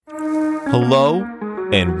Hello,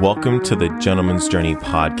 and welcome to the Gentleman's Journey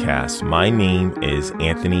podcast. My name is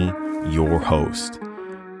Anthony, your host.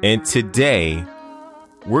 And today,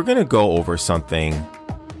 we're going to go over something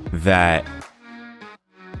that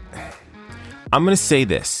I'm going to say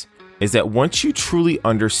this, is that once you truly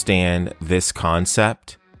understand this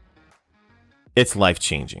concept, it's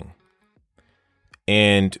life-changing.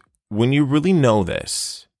 And when you really know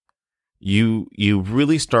this, you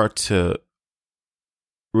really start to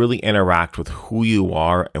really interact with who you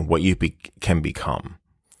are and what you can become.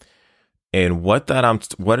 And what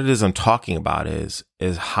it is I'm talking about is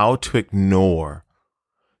how to ignore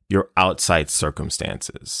your outside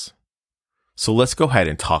circumstances. So let's go ahead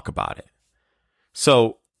and talk about it.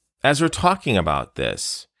 So as we're talking about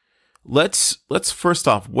this, let's first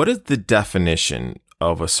off, what is the definition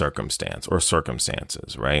of a circumstance or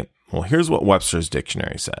circumstances, right? Well, here's what Webster's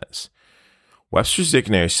dictionary says. Webster's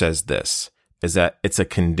dictionary says this, is that it's a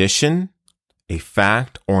condition, a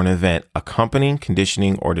fact, or an event accompanying,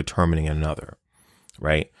 conditioning, or determining another,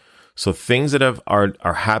 right? So things that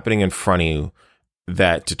are happening in front of you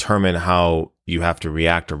that determine how you have to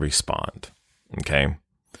react or respond, okay?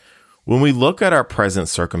 When we look at our present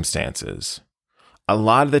circumstances, a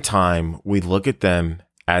lot of the time we look at them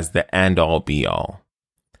as the end-all be-all.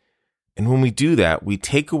 And when we do that, we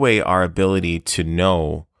take away our ability to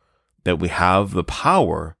know that we have the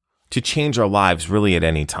power to change our lives really at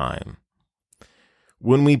any time.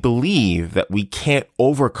 When we believe that we can't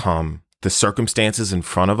overcome the circumstances in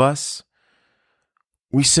front of us,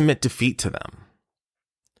 we submit defeat to them.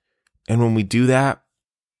 And when we do that,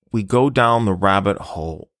 we go down the rabbit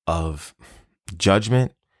hole of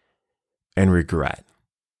judgment and regret.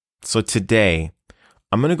 So today,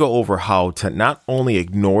 I'm going to go over how to not only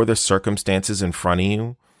ignore the circumstances in front of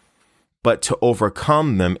you, but to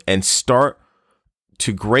overcome them and start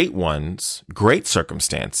to great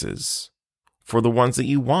circumstances for the ones that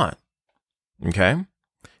you want. Okay?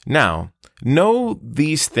 Now, know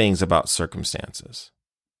these things about circumstances.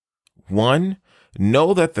 1,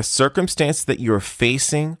 know that the circumstances that you're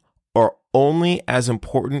facing are only as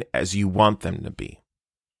important as you want them to be.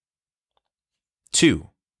 2,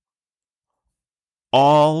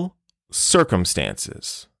 all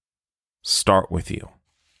circumstances start with you.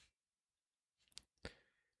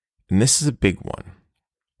 And this is a big one.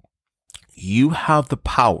 You have the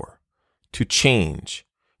power to change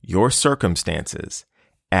your circumstances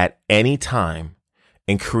at any time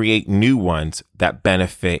and create new ones that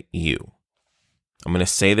benefit you. I'm going to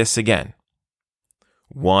say this again.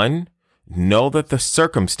 1, know that the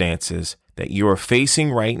circumstances that you are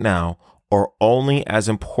facing right now are only as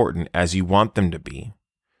important as you want them to be.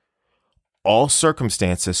 All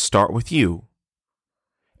circumstances start with you,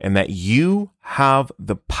 and that you have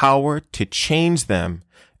the power to change them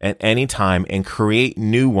at any time and create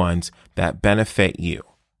new ones that benefit you.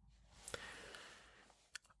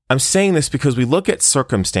 I'm saying this because we look at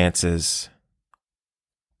circumstances,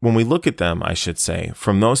 when we look at them, I should say,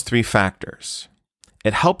 from those 3 factors,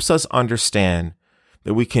 it helps us understand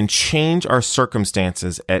that we can change our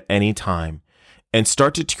circumstances at any time and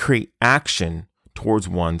start to create action towards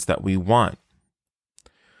ones that we want.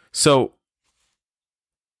 So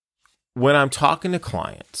when I'm talking to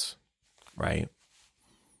clients, right,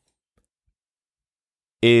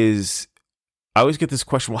 I always get this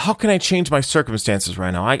question, well, how can I change my circumstances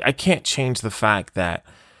right now? I can't change the fact that,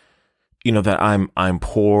 that I'm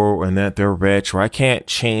poor and that they're rich, or I can't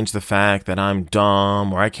change the fact that I'm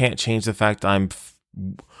dumb, or I can't change the fact that I'm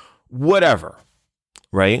whatever,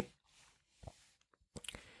 right?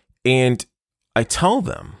 And I tell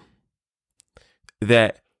them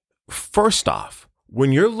that first off,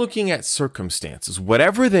 when you're looking at circumstances,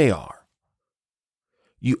 whatever they are,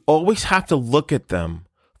 you always have to look at them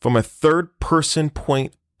from a third-person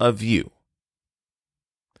point of view.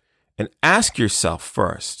 And ask yourself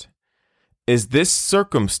first, is this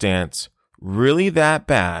circumstance really that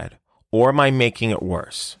bad, or am I making it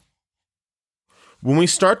worse? When we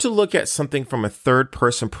start to look at something from a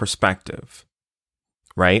third-person perspective,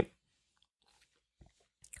 right,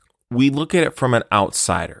 we look at it from an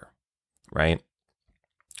outsider, right?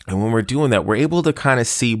 And when we're doing that, we're able to kind of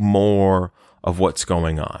see more of what's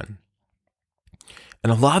going on.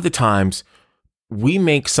 And a lot of the times we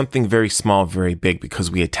make something very small, very big because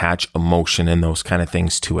we attach emotion and those kind of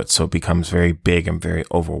things to it. So it becomes very big and very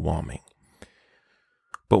overwhelming.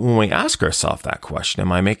 But when we ask ourselves that question,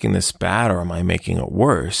 am I making this bad or am I making it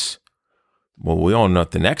worse? Well, we all know what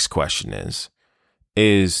the next question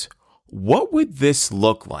is what would this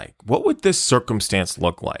look like? What would this circumstance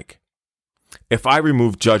look like if I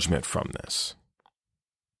remove judgment from this?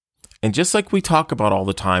 And just like we talk about all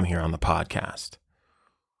the time here on the podcast,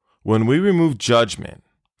 when we remove judgment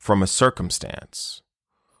from a circumstance,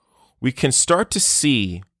 we can start to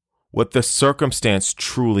see what the circumstance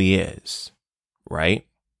truly is, right?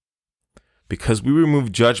 Because we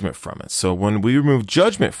remove judgment from it. So when we remove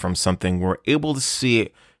judgment from something, we're able to see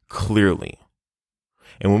it clearly.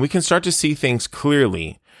 And when we can start to see things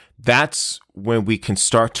clearly, that's when we can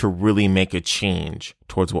start to really make a change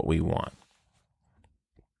towards what we want.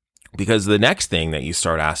 Because the next thing that you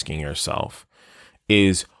start asking yourself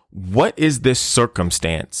is, what is this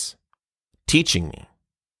circumstance teaching me?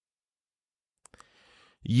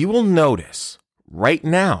 You will notice right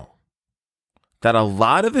now that a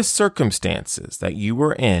lot of the circumstances that you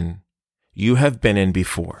were in, you have been in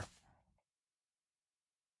before.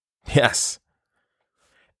 Yes.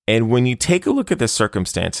 And when you take a look at the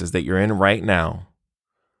circumstances that you're in right now,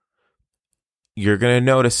 you're going to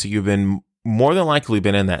notice you've been more than likely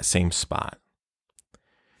been in that same spot.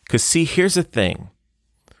 Because see, here's the thing.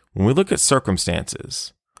 When we look at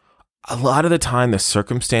circumstances, a lot of the time, the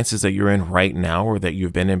circumstances that you're in right now or that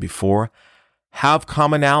you've been in before have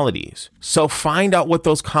commonalities. So find out what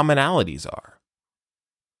those commonalities are.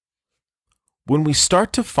 When we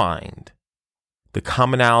start to find the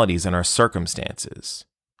commonalities in our circumstances,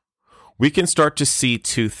 we can start to see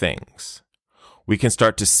two things. We can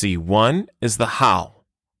start to see, one is the how,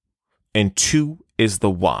 and two is the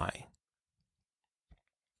why.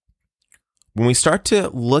 When we start to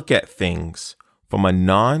look at things from a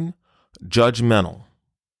non-judgmental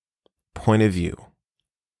point of view,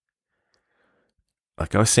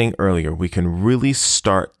 like I was saying earlier, we can really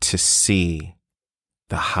start to see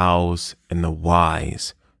the hows and the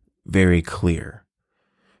whys very clear.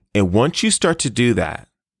 And once you start to do that,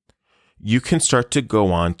 you can start to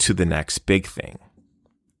go on to the next big thing,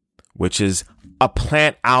 which is a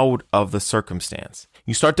plan out of the circumstance.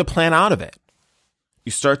 You start to plan out of it.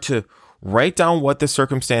 You start to write down what the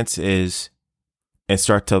circumstance is and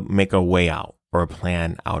start to make a way out or a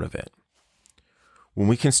plan out of it. When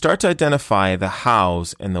we can start to identify the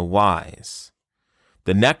hows and the whys,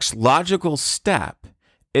 the next logical step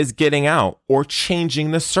is getting out or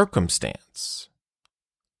changing the circumstance.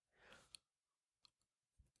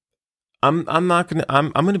 I'm going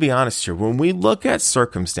to be honest here. When we look at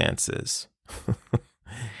circumstances,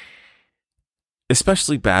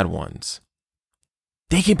 especially bad ones,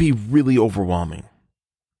 they can be really overwhelming.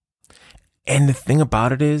 And the thing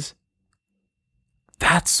about it is,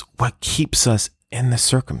 that's what keeps us in the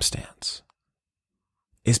circumstance.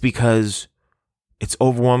 Is because it's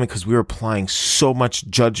overwhelming because we're applying so much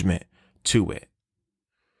judgment to it.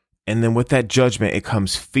 And then with that judgment, it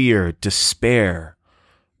comes fear, despair,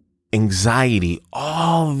 anxiety.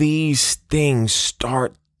 All these things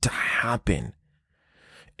start to happen.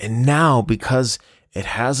 And now, because it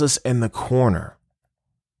has us in the corner,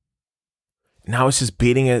 now it's just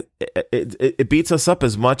beating it. It beats us up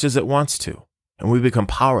as much as it wants to, and we become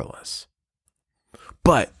powerless.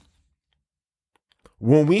 But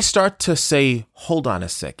when we start to say, hold on a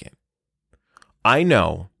second, I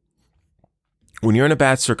know when you're in a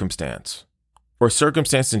bad circumstance or a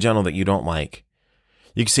circumstance in general that you don't like,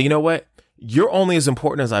 you can say, you know what? You're only as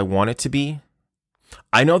important as I want it to be.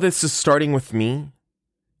 I know this is starting with me,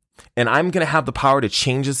 and I'm going to have the power to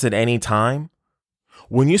change this at any time.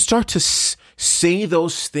 When you start to say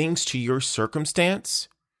those things to your circumstance,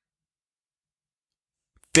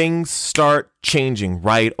 things start changing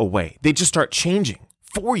right away. They just start changing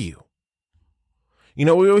for you. You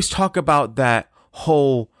know, we always talk about that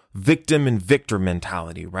whole victim and victor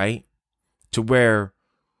mentality, right? To where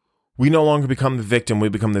we no longer become the victim, we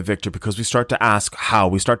become the victor because we start to ask how,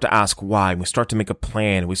 we start to ask why, we start to make a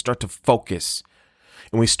plan, we start to focus,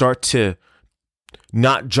 and we start to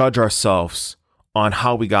not judge ourselves on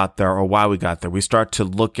how we got there or why we got there. We start to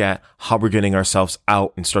look at how we're getting ourselves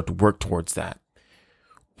out and start to work towards that.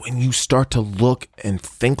 When you start to look and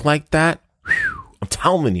think like that, I'm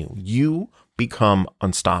telling you, you become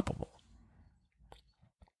unstoppable.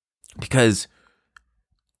 Because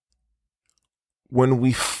when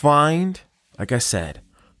we find, like I said,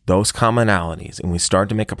 those commonalities and we start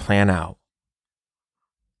to make a plan out,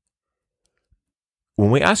 when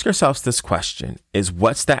we ask ourselves this question, is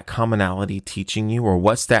what's that commonality teaching you, or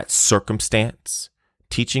what's that circumstance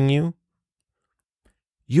teaching you?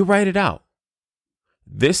 You write it out.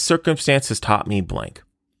 This circumstance has taught me blank.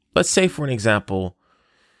 Let's say, for an example,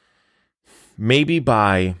 maybe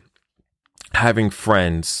by having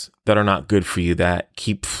friends that are not good for you, that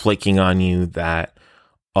keep flaking on you, that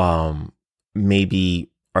maybe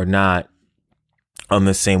are not on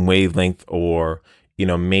the same wavelength, or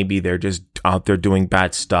maybe they're just out there doing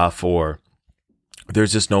bad stuff, or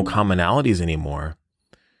there's just no commonalities anymore.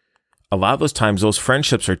 a lot of those times, those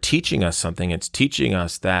friendships are teaching us something. It's teaching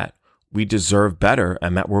us that we deserve better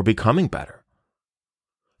and that we're becoming better.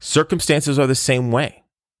 Circumstances are the same way.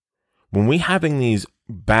 When we're having these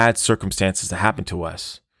bad circumstances that happen to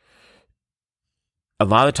us, a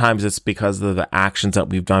lot of times it's because of the actions that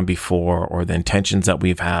we've done before, or the intentions that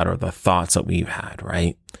we've had, or the thoughts that we've had,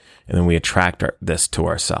 right? And then we attract this to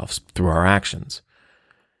ourselves through our actions.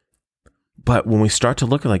 But when we start to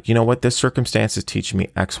look at, like, you know what, this circumstance is teaching me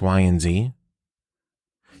X, Y, and Z.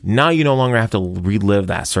 Now you no longer have to relive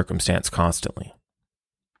that circumstance constantly.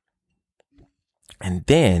 And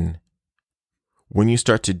then when you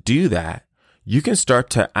start to do that, you can start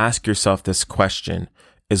to ask yourself this question: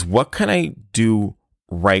 is what can I do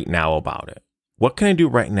right now about it? What can I do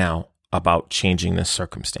right now about changing this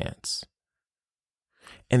circumstance?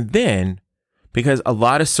 And then, because a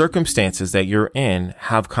lot of circumstances that you're in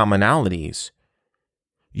have commonalities,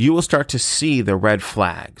 you will start to see the red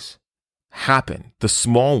flags happen, the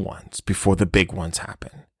small ones, before the big ones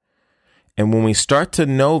happen. And when we start to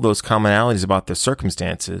know those commonalities about the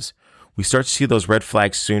circumstances, we start to see those red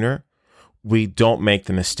flags sooner. We don't make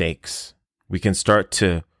the mistakes. We can start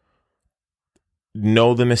to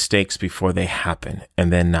know the mistakes before they happen,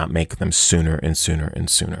 and then not make them sooner and sooner and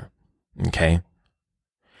sooner. Okay?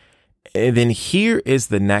 And then here is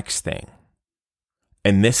the next thing.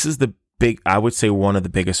 And this is the big, I would say one of the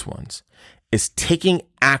biggest ones, is taking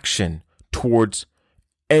action towards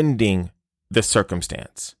ending the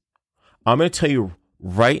circumstance. I'm going to tell you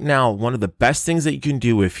right now, one of the best things that you can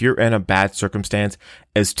do if you're in a bad circumstance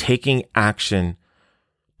is taking action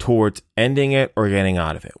towards ending it or getting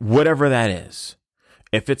out of it, whatever that is.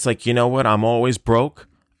 If it's like, you know what, I'm always broke,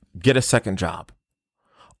 get a second job.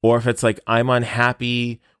 Or if it's like, I'm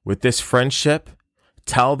unhappy with this friendship,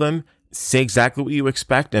 tell them, say exactly what you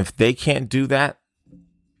expect. And if they can't do that,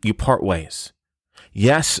 you part ways.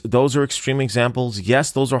 Yes, those are extreme examples.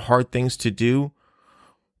 Yes, those are hard things to do.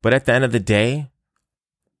 But at the end of the day,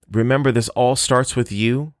 remember, this all starts with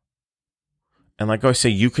you. And like I say,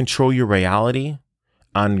 you control your reality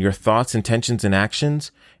on your thoughts, intentions, and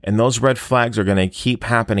actions. And those red flags are going to keep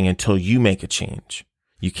happening until you make a change.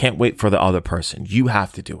 You can't wait for the other person. You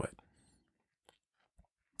have to do it.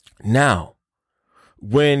 Now,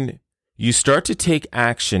 when you start to take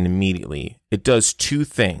action immediately, it does two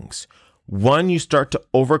things. One, you start to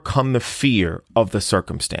overcome the fear of the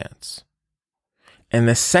circumstance. And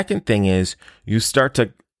the second thing is you start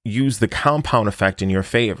to use the compound effect in your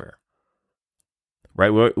favor.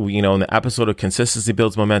 Right? You know, in the episode of Consistency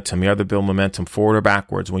Builds Momentum, you either build momentum forward or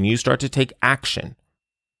backwards. When you start to take action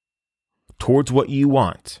towards what you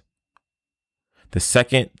want, the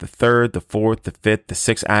second, the third, the fourth, the fifth, the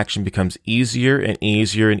sixth action becomes easier and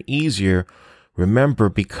easier and easier. Remember,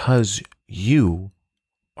 because you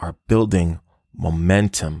are building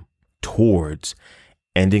momentum towards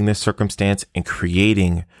ending the circumstance and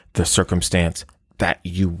creating the circumstance that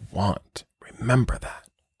you want. Remember that.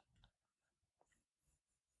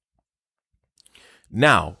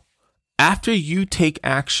 Now, after you take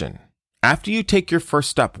action, after you take your first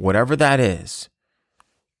step, whatever that is,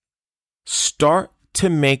 start to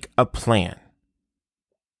make a plan.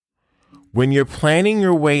 When you're planning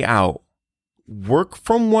your way out, work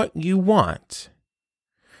from what you want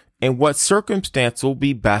and what circumstance will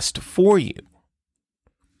be best for you,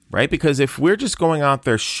 right? Because if we're just going out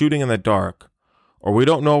there shooting in the dark, or we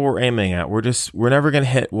don't know what we're aiming at, we're never going to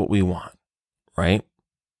hit what we want, right?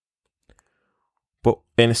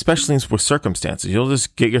 And especially with circumstances, you'll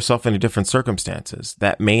just get yourself into different circumstances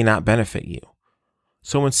that may not benefit you.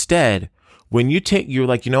 So instead, when you're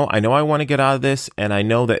like, you know I want to get out of this, and I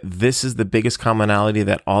know that this is the biggest commonality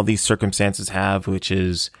that all these circumstances have, which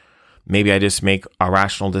is maybe I just make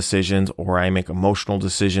irrational decisions, or I make emotional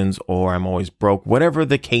decisions, or I'm always broke, whatever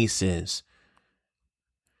the case is.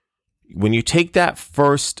 When you take that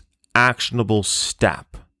first actionable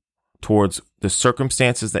step towards the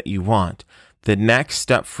circumstances that you want, the next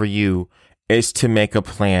step for you is to make a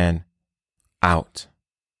plan out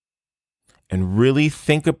and really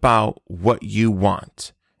think about what you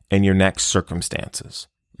want in your next circumstances.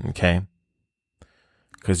 Okay?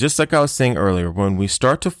 Because just like I was saying earlier, when we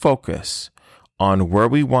start to focus on where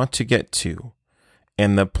we want to get to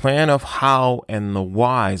and the plan of how and the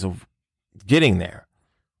whys of getting there,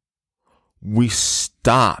 we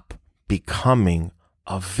stop becoming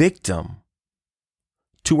a victim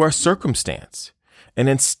to our circumstance. And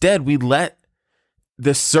instead, we let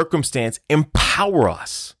the circumstance empower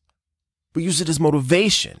us. We use it as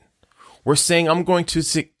motivation. We're saying, I'm going to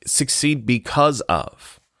succeed because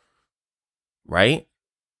of, right?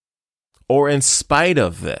 Or in spite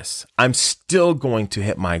of this, I'm still going to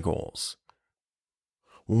hit my goals.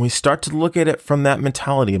 when we start to look at it from that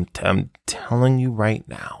mentality, I'm telling you right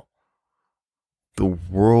now, the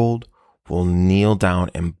world will kneel down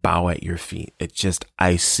and bow at your feet.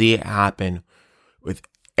 I see it happen with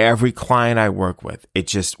every client I work with. It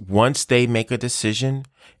just, once they make a decision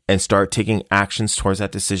and start taking actions towards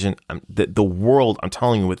that decision, the world, I'm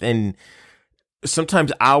telling you, within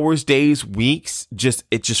sometimes hours, days, weeks,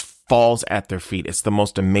 it just falls at their feet. It's the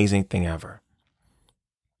most amazing thing ever.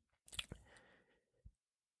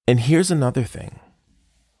 And here's another thing.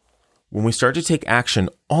 When we start to take action,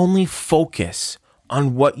 only focus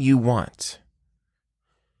on what you want.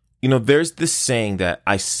 You know, there's this saying that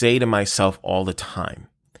I say to myself all the time.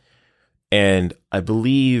 And I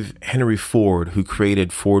believe Henry Ford, who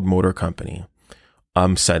created Ford Motor Company,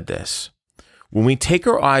 said this. When we take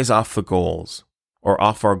our eyes off the goals or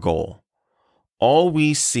off our goal, all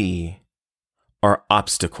we see are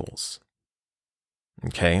obstacles.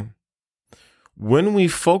 Okay? When we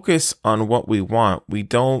focus on what we want,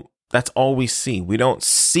 that's all we see. We don't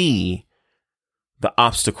see the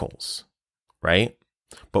obstacles, right?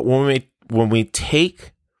 But when we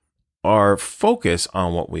take our focus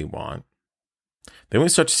on what we want, then we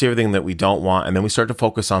start to see everything that we don't want, and then we start to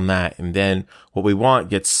focus on that, and then what we want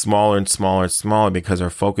gets smaller and smaller and smaller because our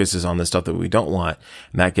focus is on the stuff that we don't want,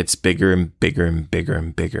 and that gets bigger and bigger and bigger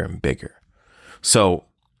and bigger and bigger. So,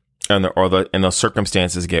 and the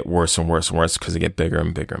circumstances get worse and worse and worse because they get bigger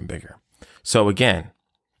and bigger and bigger. So again,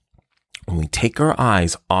 when we take our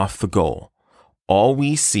eyes off the goal, all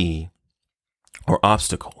we see are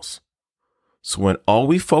obstacles. So when all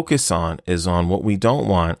we focus on is on what we don't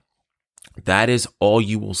want, that is all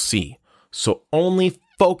you will see. So only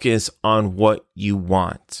focus on what you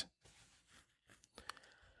want.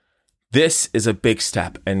 This is a big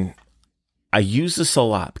step, and I use this a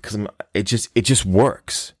lot because it just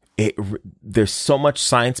works. There's so much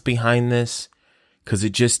science behind this because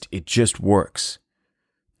it just works.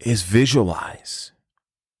 Is visualize.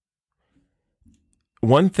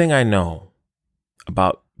 One thing I know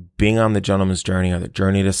about being on the gentleman's journey or the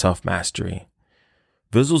journey to self-mastery,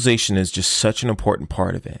 visualization is just such an important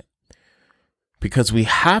part of it because we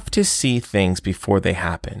have to see things before they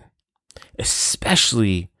happen,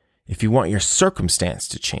 especially if you want your circumstance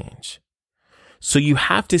to change. So you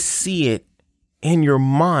have to see it in your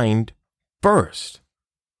mind first.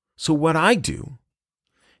 So what I do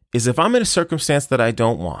is if I'm in a circumstance that I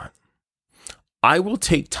don't want, I will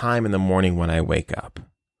take time in the morning when I wake up.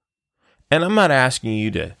 And I'm not asking you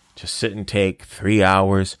to just sit and take 3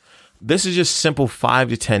 hours. This is just simple 5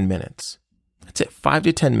 to 10 minutes. That's it, 5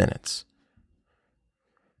 to 10 minutes.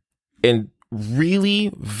 And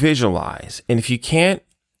really visualize. And if you can't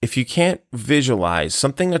visualize,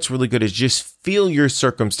 something that's really good is just feel your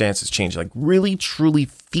circumstances change. Like really, truly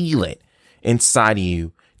feel it inside of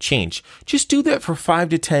you change. Just do that for 5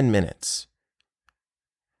 to 10 minutes.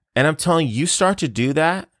 And I'm telling you, you start to do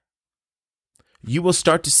that, you will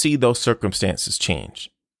start to see those circumstances change.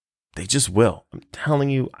 They just will. I'm telling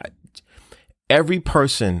you, every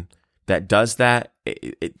person that does that,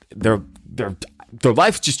 their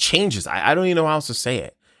life just changes. I don't even know how else to say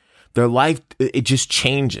it. Their life, it just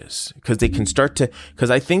changes because they can start to, because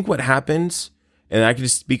I think what happens, and I can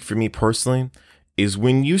just speak for me personally, is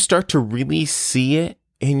when you start to really see it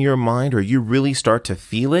in your mind or you really start to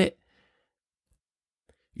feel it.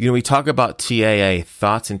 You know, we talk about TAA,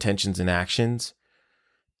 thoughts, intentions, and actions.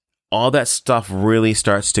 All that stuff really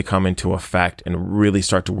starts to come into effect and really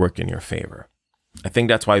start to work in your favor. I think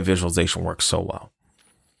that's why visualization works so well.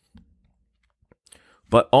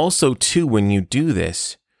 But also, too, when you do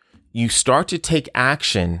this, you start to take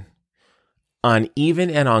action on even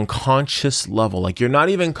an unconscious level. Like you're not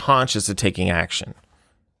even conscious of taking action.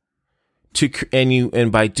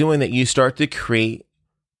 And by doing that, you start to create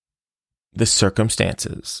the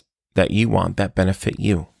circumstances that you want that benefit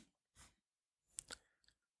you.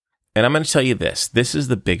 And I'm going to tell you this. This is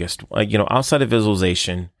the biggest, outside of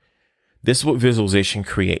visualization, this is what visualization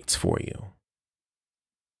creates for you.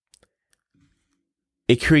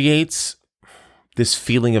 It creates this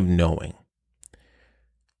feeling of knowing.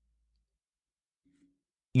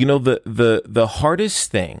 You know, the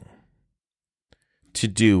hardest thing to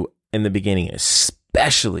do in the beginning,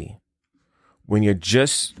 especially when you're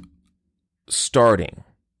just starting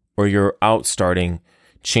or you're starting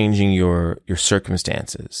changing your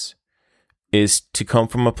circumstances, is to come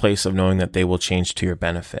from a place of knowing that they will change to your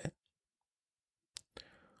benefit.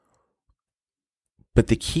 But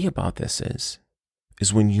the key about this is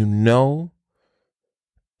when you know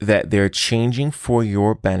that they're changing for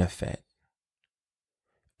your benefit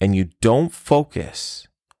and you don't focus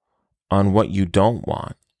on what you don't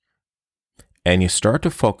want and you start to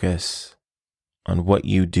focus on what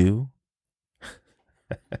you do,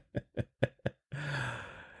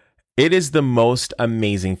 it is the most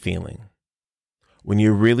amazing feeling when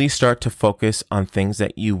you really start to focus on things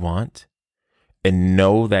that you want and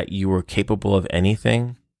know that you are capable of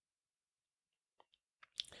anything.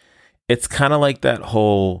 It's kind of like that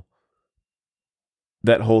whole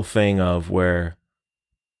thing of where,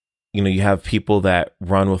 you have people that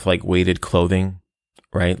run with like weighted clothing,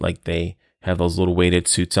 right? Like they have those little weighted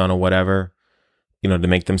suits on or whatever, to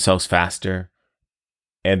make themselves faster.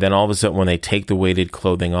 And then all of a sudden when they take the weighted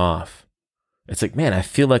clothing off, it's like, man, I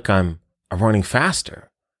feel like I'm running faster.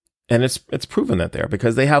 And it's proven that they're,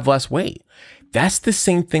 because they have less weight. That's the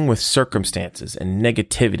same thing with circumstances and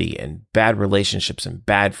negativity and bad relationships and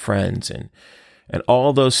bad friends and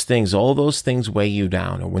all those things weigh you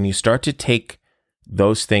down. And when you start to take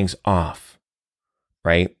those things off,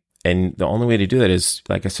 right? And the only way to do that is,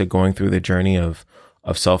 like I said, going through the journey of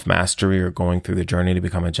self-mastery, or going through the journey to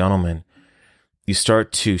become a gentleman. You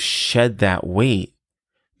start to shed that weight,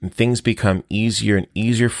 and things become easier and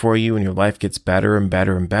easier for you, and your life gets better and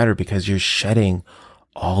better and better because you're shedding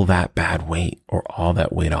all that bad weight or all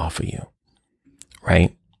that weight off of you,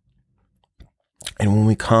 right? And when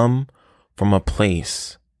we come from a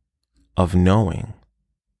place of knowing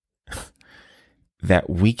that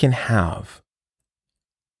we can have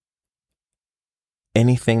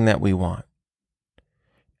anything that we want,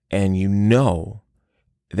 and you know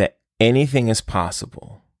that anything is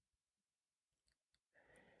possible,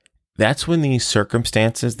 that's when these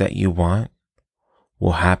circumstances that you want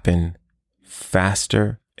will happen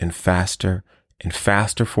faster and faster and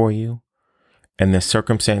faster for you. And the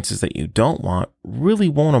circumstances that you don't want really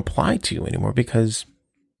won't apply to you anymore, because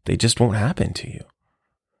they just won't happen to you.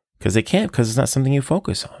 Because they can't, because it's not something you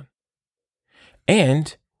focus on.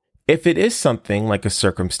 And if it is something like a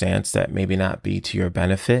circumstance that maybe not be to your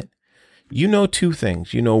benefit, you know two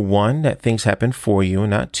things. You know, one, that things happen for you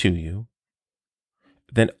and not to you.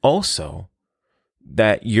 Then also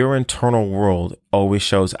that your internal world always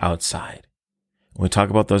shows outside. When we talk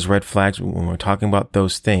about those red flags, when we're talking about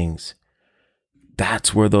those things,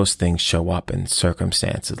 that's where those things show up in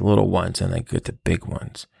circumstances, little ones, and they get to big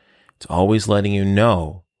ones. It's always letting you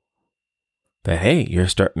know that, hey,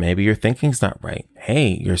 maybe your thinking's not right. Hey,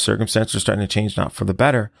 your circumstances are starting to change, not for the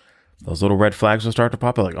better. Those little red flags will start to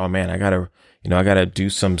pop up, like, oh man, I gotta do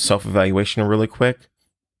some self-evaluation really quick.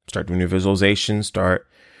 Start doing your visualization, start,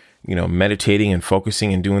 meditating and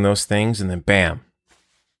focusing and doing those things. And then bam,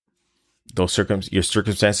 your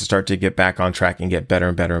circumstances start to get back on track and get better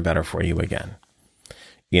and better and better for you again.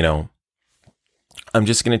 I'm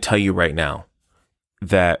just going to tell you right now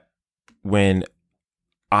that when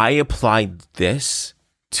I applied this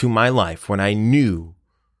to my life, when I knew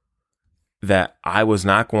that I was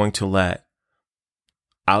not going to let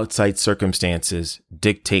outside circumstances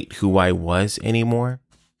dictate who I was anymore,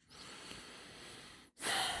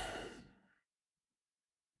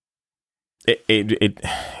 it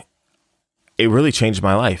really changed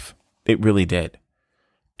my life. It really did.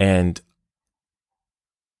 And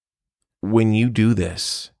when you do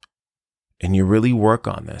this and you really work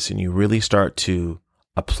on this and you really start to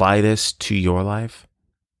apply this to your life,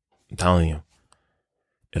 I'm telling you,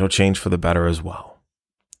 it'll change for the better as well.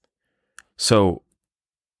 So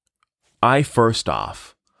first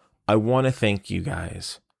off, I want to thank you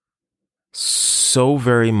guys so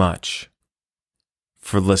very much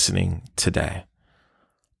for listening today.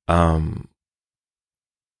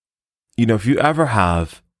 If you ever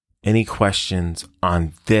have any questions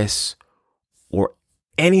on this or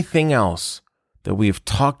anything else that we've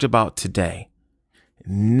talked about today,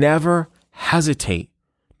 never hesitate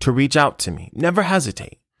to reach out to me. Never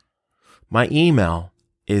hesitate. My email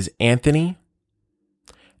is Anthony@gents,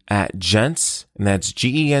 and that's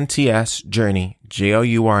GENTS journey,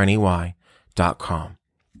 JOURNEY.com.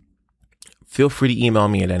 Feel free to email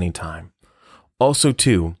me at any time. Also,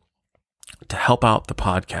 too, to help out the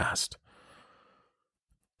podcast,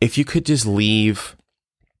 if you could just leave,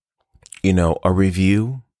 a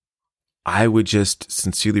review, I would just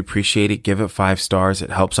sincerely appreciate it. Give it 5 stars. It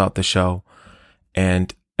helps out the show.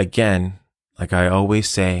 And again, like I always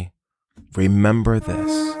say, remember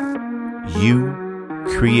this: you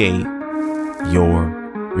create your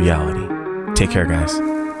reality. Take care, guys.